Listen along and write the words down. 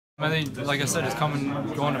I think, like I said, it's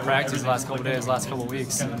going to practice the last couple of days, last couple of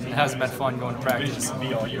weeks. It hasn't been fun going to practice. At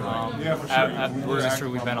the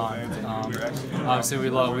streak we've been on. Obviously, we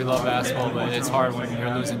love basketball, but it's hard when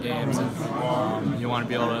you're losing games and you want to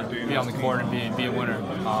be able to be on the court and be a winner.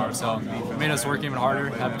 So it made us work even harder,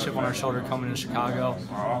 have a chip on our shoulder coming to Chicago.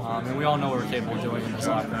 And we all know what we're capable of doing in this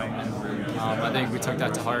locker room. And I think we took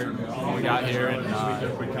that to heart when we got here,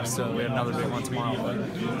 and so we have another big one tomorrow.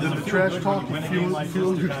 Did the trash talk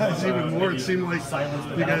fuel you guys even more? It seemed like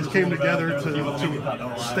you guys came together to keep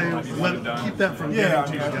that from getting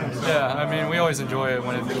to you guys. Yeah, I mean, we always enjoy it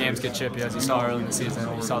when the games get chippy, as you saw early in the season.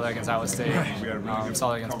 You saw that against Iowa State, you saw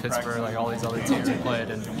that against Pittsburgh, like all these other teams we played,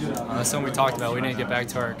 and that's something we talked about. We didn't get back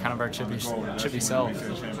to our chippy self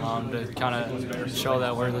to kind of show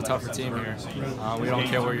that we're the tougher team here. We don't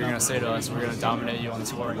care what you're going to say to us. We're going to dominate you on the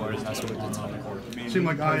scoreboard, and that's what we did tonight. It seemed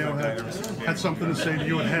like Io had something to say to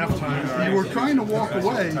you at halftime. You were trying to walk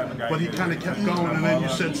away, but he kind of kept going, and then you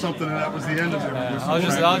said something, and that was the end of it. I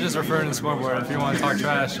was just referring to the scoreboard. If you want to talk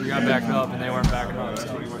trash, you got to back it up, and they weren't backing up.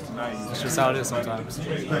 So it's just how it is sometimes.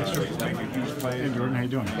 Thanks, Jordan. Hey, Jordan, how you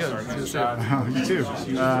doing? Good. You too.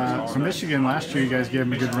 So Michigan, last year you guys gave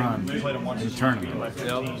them a good run in the tournament.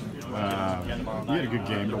 Yep. You had a good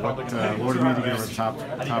game, but what do you need to get over the top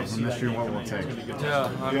from this year? What will it take? Yeah,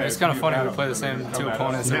 I mean, it's kind of funny we play the same two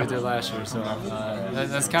opponents that we did last year, so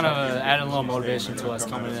that's kind of added a little motivation to us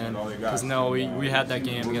coming in. Because we had that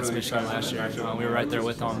game against Michigan last year. We were right there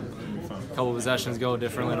with them. A couple possessions go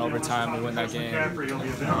differently in overtime. We win that game.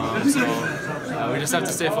 So we just have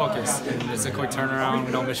to stay focused. And it's a quick turnaround.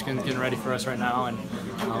 We know Michigan's getting ready for us right now, and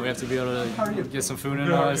we have to be able to get some food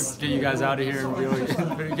into us, get you guys out of here, and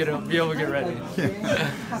be able to get ready.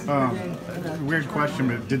 Weird question,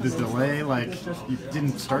 but did the delay, like, you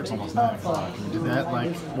didn't start till almost 9 o'clock. Did that,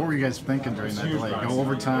 like, what were you guys thinking during that delay? Go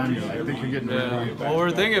overtime? You think you're getting ready? Well,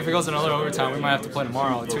 we're thinking if it goes another overtime, we might have to play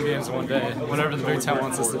tomorrow. 2 games in one day. Whatever the Big Ten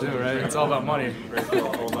wants us to do, right? It's all about money.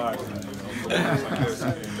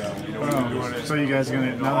 So you guys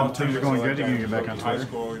gonna, now that things are going good, you gonna get back on Twitter?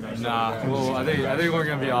 Nah, well, I think we're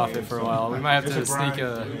gonna be off it for a while. We might have to sneak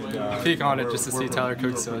a peek on it just to see Tyler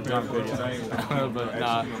Cook's dumb video. But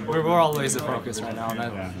nah, we're all laser focused right now,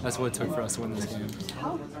 and that's what it took for us to win this game.